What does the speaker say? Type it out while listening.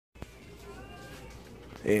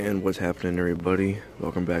And what's happening, everybody?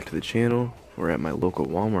 Welcome back to the channel. We're at my local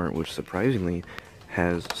Walmart, which surprisingly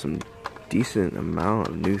has some decent amount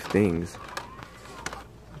of new things.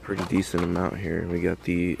 Pretty decent amount here. We got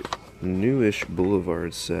the newish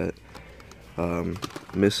Boulevard set.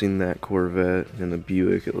 Missing that Corvette and the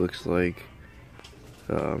Buick, it looks like.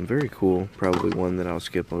 Very cool. Probably one that I'll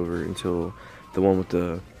skip over until the one with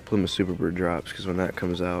the Plymouth Superbird drops, because when that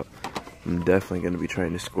comes out, I'm definitely going to be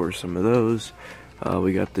trying to score some of those.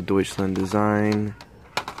 We got the Deutschland design,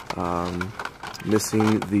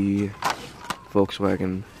 missing the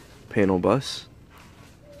Volkswagen panel bus,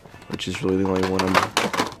 which is really the only one I'm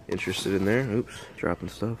interested in there. Oops, dropping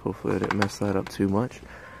stuff. Hopefully I didn't mess that up too much.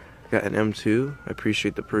 Got an M2. I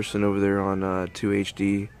appreciate the person over there on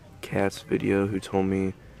 2HD Cat's video who told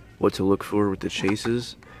me what to look for with the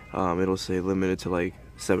chases. It'll say limited to like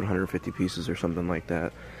 750 pieces or something like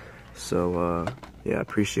that. So yeah, I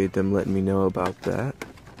appreciate them letting me know about that,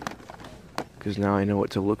 because now I know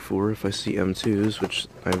what to look for if I see M2s, which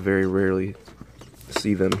I very rarely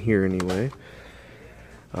see them here anyway.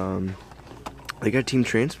 They got Team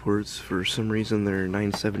Transports. For some reason they're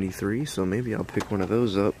 $9.73, so maybe I'll pick one of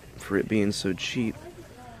those up for it being so cheap.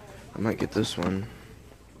 I might get this one.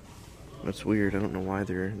 That's weird, I don't know why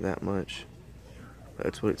they're that much.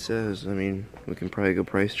 That's what it says. I mean, we can probably go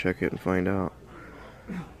price check it and find out.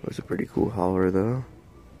 That's a pretty cool hauler though.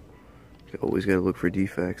 You always gotta look for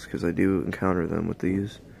defects, because I do encounter them with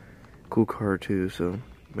these. Cool car too, so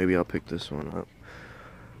maybe I'll pick this one up.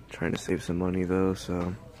 Trying to save some money though,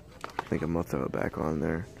 so I think I'm gonna throw it back on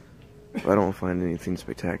there. If I don't find anything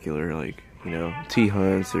spectacular, like, you know,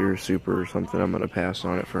 T-Hunts or Super or something, I'm gonna pass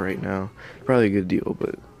on it for right now. Probably a good deal,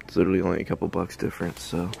 but it's literally only a couple bucks difference,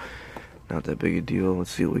 so not that big a deal.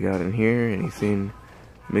 Let's see what we got in here. Anything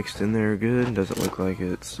mixed in there good? Doesn't look like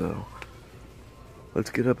it, so let's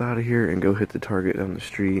get up out of here and go hit the Target down the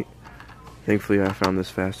street. Thankfully I found this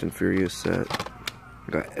Fast and Furious set.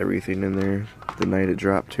 Got everything in there the night it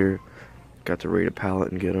dropped here. Got to raid a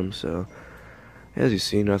pallet and get them, so as you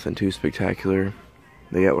see, nothing too spectacular.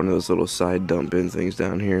 They got one of those little side dump bin things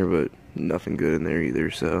down here, but nothing good in there either,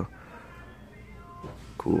 so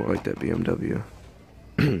cool. I like that BMW.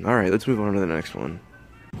 Alright, let's move on to the next one.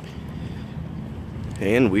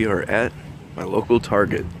 And we are at my local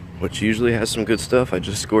Target, which usually has some good stuff. I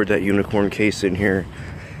just scored that unicorn case in here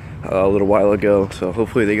a little while ago, so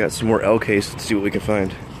hopefully they got some more L case. Let's see what we can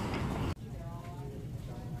find.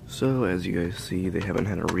 So as you guys see, they haven't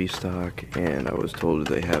had a restock, and I was told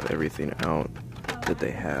they have everything out that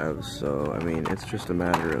they have, so I mean, it's just a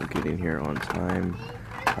matter of getting here on time.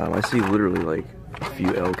 I see literally like a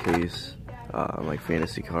few L case like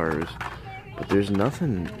fantasy cars, but there's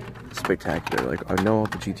nothing spectacular. Like, I know all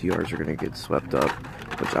the GTRs are gonna get swept up,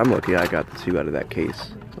 which I'm lucky I got the 2 out of that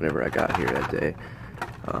case whenever I got here that day.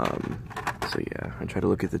 So yeah, I try to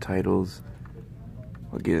look at the titles.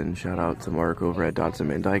 Again, shout out to Mark over at Dodson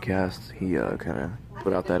Man Diecast. He kind of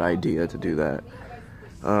put out that idea to do that.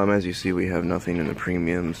 As you see, we have nothing in the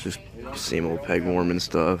premiums, just same old peg Mormon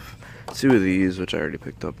stuff. 2 of these, which I already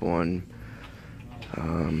picked up one.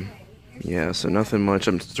 Yeah, so nothing much.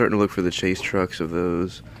 I'm starting to look for the chase trucks of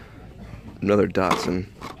those. Another Datsun.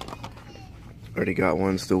 Already got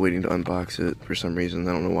one, still waiting to unbox it for some reason.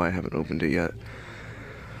 I don't know why I haven't opened it yet.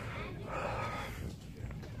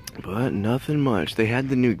 But nothing much. They had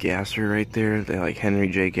the new Gasser right there. They like Henry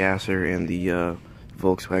J. Gasser and the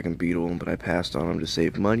Volkswagen Beetle, but I passed on them to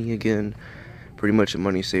save money again. Pretty much in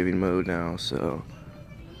money saving mode now, so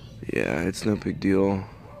yeah, it's no big deal.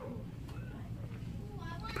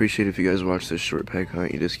 Appreciate if you guys watch this short peg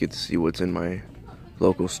hunt. You just get to see what's in my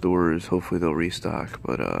local stores. Hopefully they'll restock,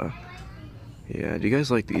 but yeah, do you guys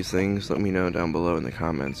like these things? Let me know down below in the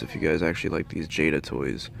comments if you guys actually like these Jada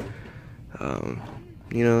toys.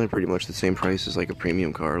 You know, they're pretty much the same price as like a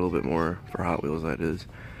premium car, a little bit more for Hot Wheels, that is.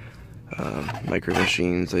 Micro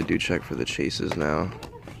Machines, I do check for the chases now,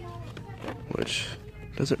 which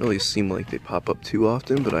doesn't really seem like they pop up too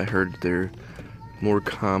often, but I heard they're more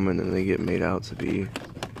common than they get made out to be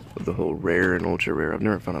with the whole rare and ultra rare. I've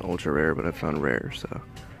never found an ultra rare, but I've found rare, so.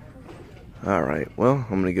 Alright, well,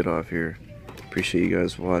 I'm gonna get off here. Appreciate you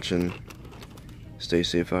guys watching. Stay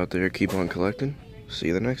safe out there, keep on collecting. See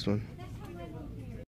you in the next one.